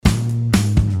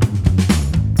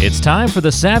It's time for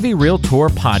the Savvy Realtor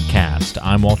Podcast.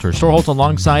 I'm Walter Storholt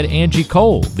alongside Angie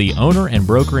Cole, the owner and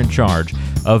broker in charge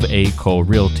of A. Cole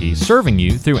Realty, serving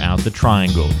you throughout the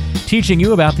Triangle, teaching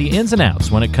you about the ins and outs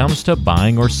when it comes to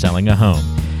buying or selling a home.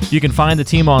 You can find the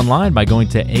team online by going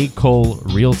to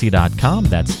acolerealty.com.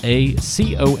 That's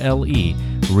A-C-O-L-E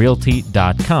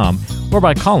realty.com, or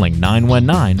by calling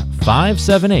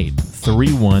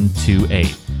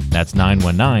 919-578-3128. That's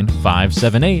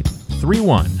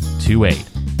 919-578-3128.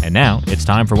 And now it's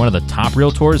time for one of the top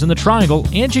realtors in the Triangle,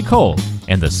 Angie Cole,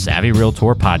 and the Savvy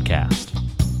Realtor Podcast.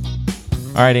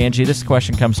 All right, Angie, this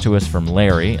question comes to us from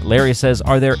Larry. Larry says,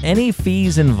 are there any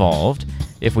fees involved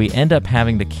if we end up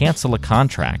having to cancel a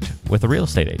contract with a real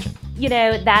estate agent? You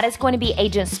know, that is going to be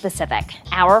agent specific.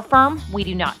 Our firm, we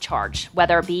do not charge,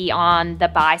 whether it be on the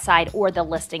buy side or the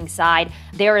listing side.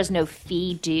 There is no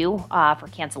fee due for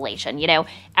cancellation. You know,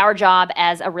 our job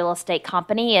as a real estate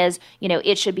company is,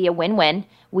 it should be a win-win.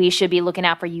 We should be looking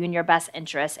out for you and your best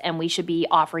interests, and we should be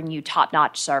offering you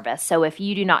top-notch service. So if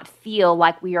you do not feel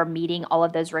like we are meeting all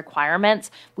of those requirements,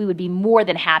 we would be more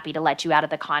than happy to let you out of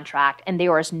the contract, and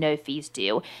there is no fees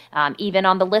due. Even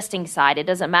on the listing side, it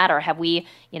doesn't matter. Have we,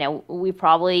 we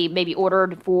probably maybe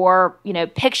ordered for,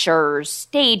 pictures,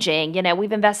 staging,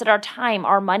 we've invested our time,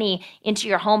 our money into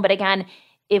your home. But again,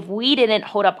 if we didn't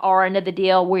hold up our end of the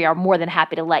deal, we are more than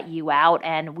happy to let you out,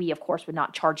 and we, of course, would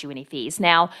not charge you any fees.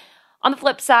 Now, on the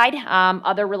flip side,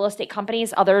 other real estate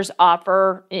companies, others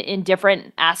offer in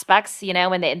different aspects,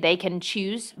 and they can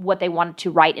choose what they want to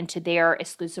write into their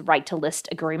exclusive right to list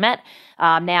agreement.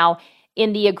 Now,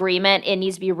 in the agreement, it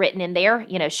needs to be written in there,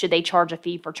 should they charge a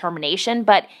fee for termination.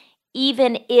 But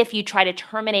even if you try to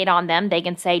terminate on them, they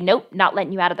can say, nope, not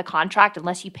letting you out of the contract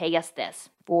unless you pay us this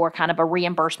for kind of a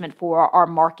reimbursement for our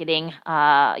marketing,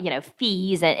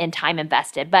 fees and time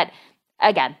invested. But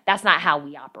again, that's not how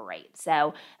we operate.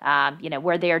 So,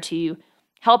 we're there to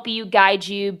help you, guide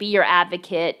you, be your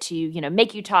advocate, to,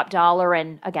 make you top dollar.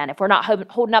 And again, if we're not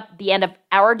holding up the end of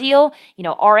our deal,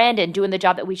 our end, and doing the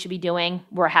job that we should be doing,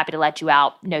 we're happy to let you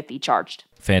out, no fee charged.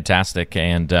 Fantastic,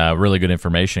 and really good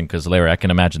information, because Larry, I can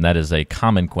imagine that is a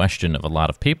common question of a lot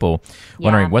of people,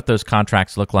 wondering what those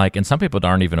contracts look like. And some people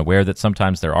aren't even aware that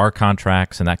sometimes there are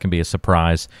contracts, and that can be a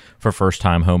surprise for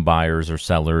first-time home buyers or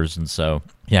sellers. And so,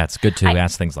 yeah, it's good to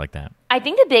ask things like that. I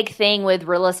think the big thing with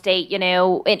real estate,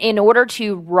 in order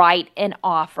to write an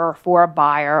offer for a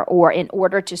buyer, or in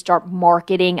order to start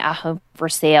marketing a home for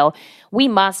sale, we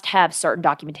must have certain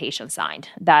documentation signed,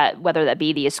 that whether that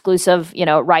be the exclusive,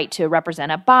 right to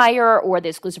represent a buyer or the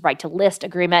exclusive right to list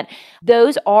agreement.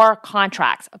 Those are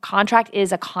contracts. A contract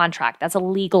is a contract. That's a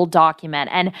legal document.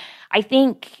 And I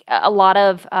think a lot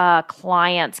of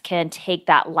clients can take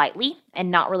that lightly and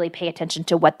not really pay attention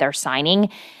to what they're signing.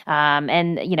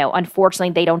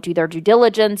 Unfortunately, they don't do their due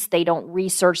diligence. They don't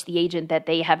research the agent that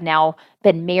they have now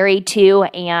been married to,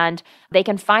 and they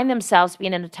can find themselves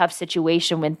being in a tough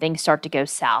situation when things start to go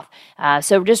south.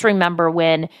 So just remember,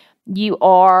 when you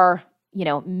are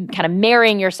kind of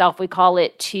marrying yourself, we call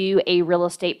it, to a real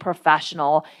estate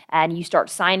professional, and you start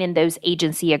signing those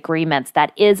agency agreements,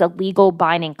 that is a legal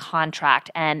binding contract,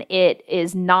 and it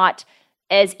is not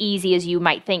as easy as you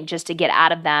might think just to get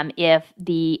out of them if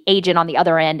the agent on the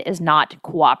other end is not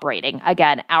cooperating.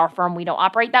 Again, our firm, we don't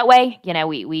operate that way.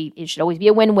 It should always be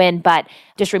a win-win, but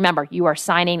just remember, you are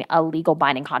signing a legal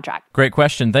binding contract. Great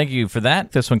question. Thank you for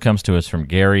that. This one comes to us from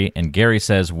Gary, and Gary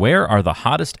says, where are the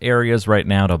hottest areas right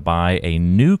now to buy a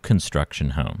new construction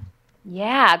home?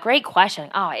 Yeah, great question.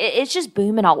 It's just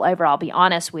booming all over, I'll be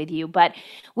honest with you. But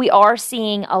we are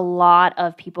seeing a lot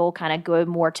of people kind of go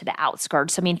more to the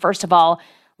outskirts. I mean, first of all,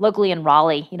 locally in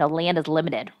Raleigh, land is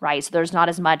limited, right? So there's not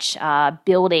as much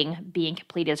building being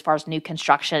completed as far as new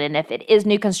construction. And if it is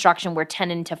new construction, we're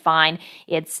tending to find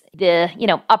it's the,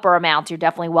 upper amounts. You're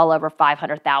definitely well over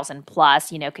 500,000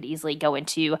 plus, could easily go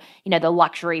into, the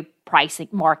luxury pricing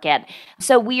market.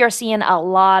 So we are seeing a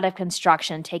lot of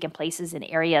construction taking places in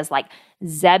areas like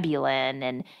Zebulon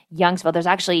and Youngsville. There's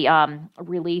actually a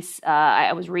release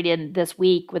I was reading this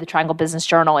week with the Triangle Business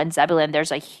Journal in Zebulon.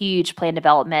 There's a huge plan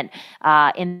development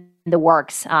in the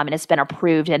works, and it's been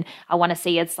approved. And I want to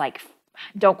say it's like,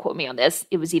 don't quote me on this,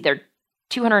 it was either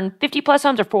 250 plus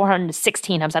homes or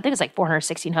 416 homes. I think it's like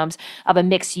 416 homes of a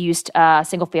mixed-use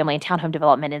single-family and townhome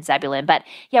development in Zebulon. But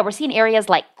yeah, we're seeing areas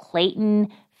like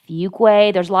Clayton,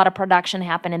 Fuquay. There's a lot of production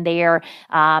happening there.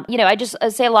 I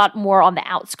say a lot more on the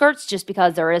outskirts, just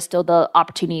because there is still the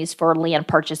opportunities for land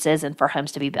purchases and for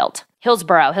homes to be built.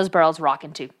 Hillsboro's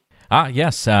rocking too.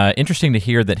 Yes. Interesting to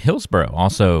hear that Hillsboro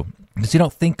also Because you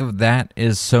don't think of that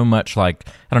as so much like,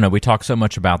 I don't know, we talk so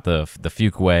much about the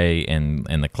Fuquay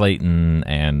and the Clayton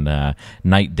and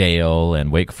Knightdale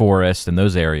and Wake Forest and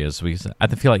those areas. I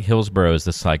feel like Hillsborough is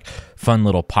this like fun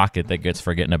little pocket that gets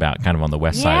forgotten about kind of on the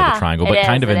west side of the triangle, but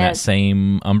kind of in that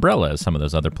same umbrella as some of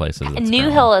those other places. And New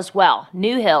Hill as well.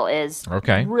 New Hill is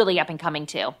really up and coming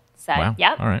too. So, wow.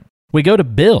 Yeah. All right. We go to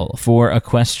Bill for a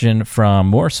question from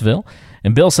Morrisville.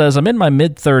 And Bill says, I'm in my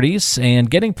mid-30s and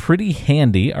getting pretty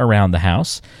handy around the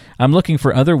house. I'm looking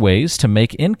for other ways to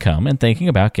make income and thinking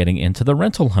about getting into the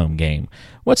rental home game.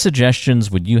 What suggestions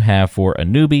would you have for a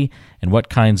newbie, and what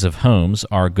kinds of homes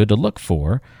are good to look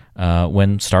for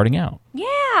when starting out?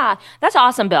 Yeah, that's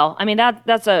awesome, Bill. I mean,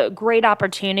 that's a great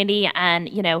opportunity. And,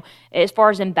 as far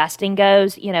as investing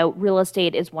goes, real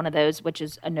estate is one of those, which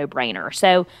is a no-brainer.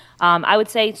 So I would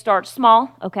say start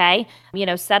small, okay?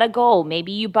 Set a goal.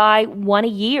 Maybe you buy one a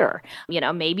year.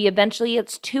 Maybe eventually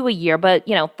it's two a year. But,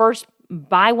 first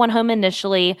buy one home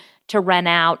initially to rent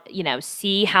out,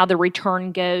 see how the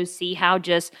return goes, see how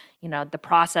just, the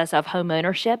process of home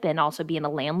ownership and also being a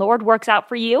landlord works out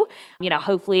for you.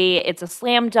 Hopefully it's a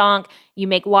slam dunk. You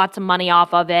make lots of money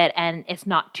off of it and it's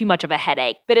not too much of a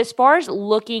headache. But as far as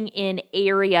looking in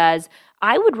areas,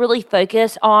 I would really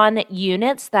focus on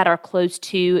units that are close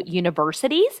to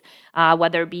universities,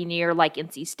 whether it be near like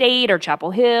NC State or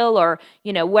Chapel Hill or,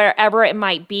 wherever it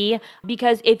might be.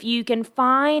 Because if you can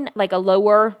find like a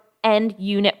lower end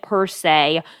unit per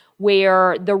se,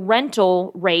 where the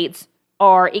rental rates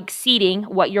are exceeding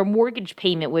what your mortgage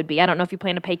payment would be. I don't know if you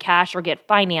plan to pay cash or get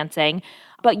financing,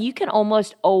 but you can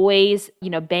almost always,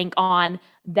 bank on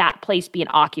that place being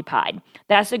occupied.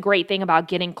 That's the great thing about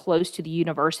getting close to the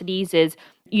universities is,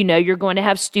 you're going to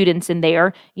have students in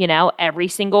there, every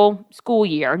single school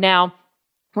year. Now,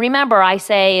 remember, I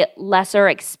say lesser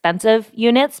expensive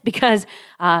units because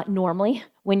normally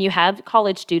when you have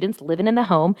college students living in the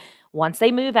home, once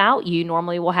they move out, you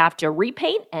normally will have to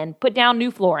repaint and put down new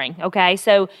flooring, okay?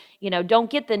 So, don't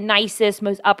get the nicest,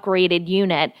 most upgraded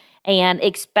unit and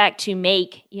expect to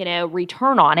make,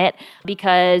 return on it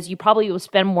because you probably will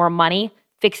spend more money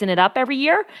fixing it up every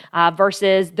year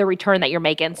versus the return that you're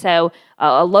making. So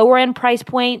a lower end price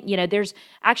point, there's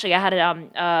actually, I had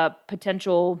a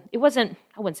potential, I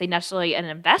wouldn't say necessarily an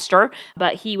investor,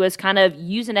 but he was kind of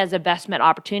using as investment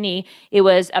opportunity. It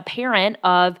was a parent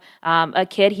of a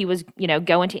kid. He was,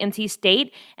 going to NC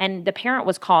State, and the parent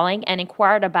was calling and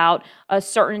inquired about a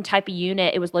certain type of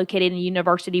unit. It was located in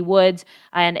University Woods,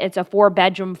 and it's a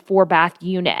 4-bedroom, 4-bath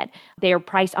unit. They are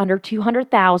priced under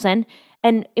 $200,000.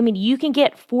 And I mean, you can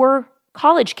get 4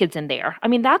 college kids in there. I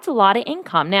mean, that's a lot of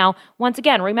income. Now, once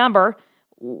again, remember,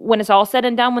 when it's all said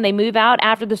and done, when they move out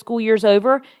after the school year's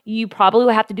over, you probably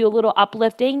will have to do a little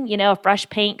uplifting, a fresh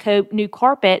paint coat, new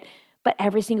carpet, but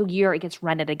every single year it gets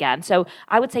rented again. So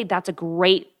I would say that's a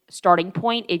great starting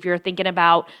point if you're thinking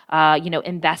about,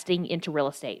 investing into real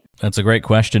estate? That's a great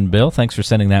question, Bill. Thanks for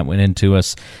sending that one in to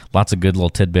us. Lots of good little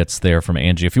tidbits there from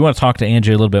Angie. If you want to talk to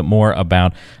Angie a little bit more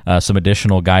about some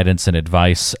additional guidance and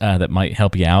advice that might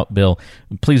help you out, Bill,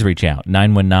 please reach out.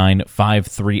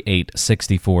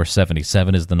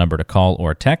 919-538-6477 is the number to call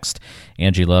or text.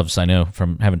 Angie loves, I know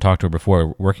from having talked to her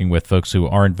before, working with folks who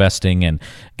are investing and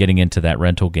getting into that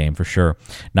rental game for sure.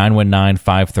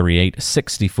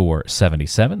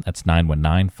 919-538-6477. That's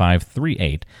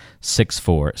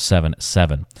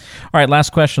 919-538-6477. All right,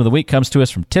 last question of the week comes to us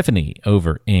from Tiffany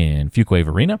over in Fuquay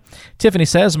Arena. Tiffany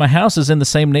says, my house is in the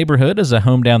same neighborhood as a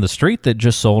home down the street that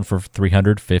just sold for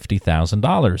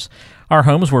 $350,000. Our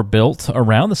homes were built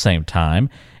around the same time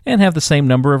and have the same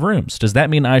number of rooms. Does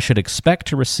that mean I should expect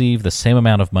to receive the same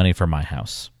amount of money for my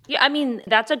house? Yeah, I mean,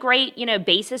 that's a great,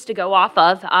 basis to go off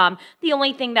of. The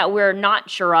only thing that we're not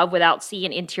sure of without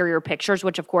seeing interior pictures,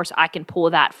 which of course I can pull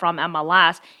that from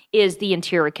MLS, is the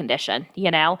interior condition.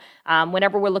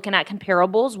 Whenever we're looking at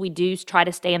comparables, we do try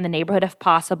to stay in the neighborhood if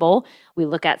possible. We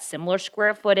look at similar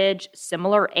square footage,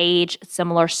 similar age,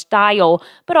 similar style,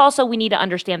 but also we need to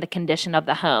understand the condition of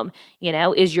the home.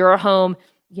 Is your home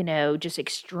just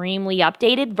extremely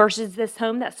updated versus this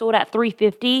home that sold at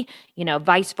 $350,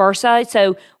 vice versa.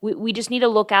 So we just need to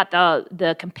look at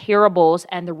the comparables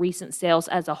and the recent sales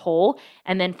as a whole.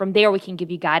 And then from there, we can give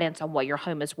you guidance on what your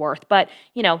home is worth. But,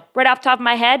 right off the top of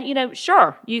my head,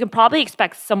 sure, you can probably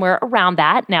expect somewhere around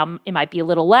that. Now, it might be a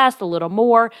little less, a little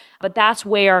more, but that's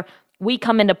where we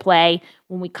come into play.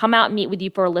 When we come out and meet with you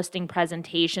for a listing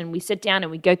presentation, we sit down and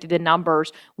we go through the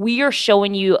numbers. We are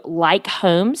showing you like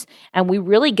homes, and we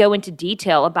really go into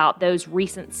detail about those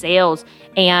recent sales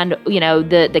and,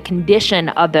 the condition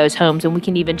of those homes. And we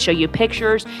can even show you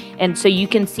pictures, and so you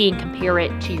can see and compare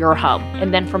it to your home.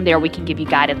 And then from there, we can give you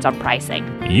guidance on pricing.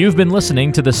 You've been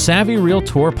listening to the Savvy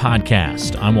Realtor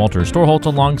podcast. I'm Walter Storholt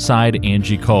alongside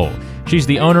Angie Cole. She's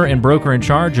the owner and broker in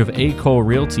charge of A. Cole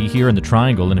Realty here in the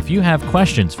Triangle. And if you have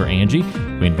questions for Angie,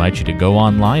 we invite you to go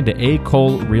online to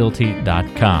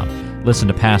acolerealty.com. Listen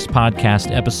to past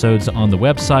podcast episodes on the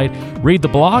website, read the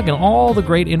blog, and all the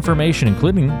great information,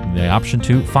 including the option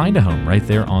to find a home right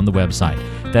there on the website.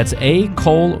 That's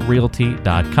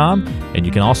acolerealty.com. And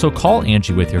you can also call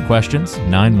Angie with your questions,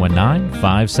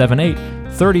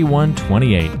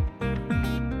 919-578-3128.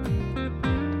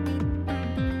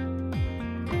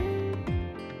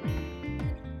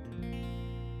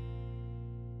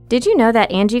 Did you know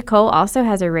that Angie Cole also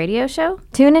has a radio show?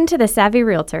 Tune into The Savvy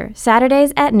Realtor,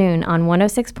 Saturdays at noon on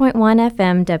 106.1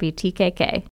 FM WTKK.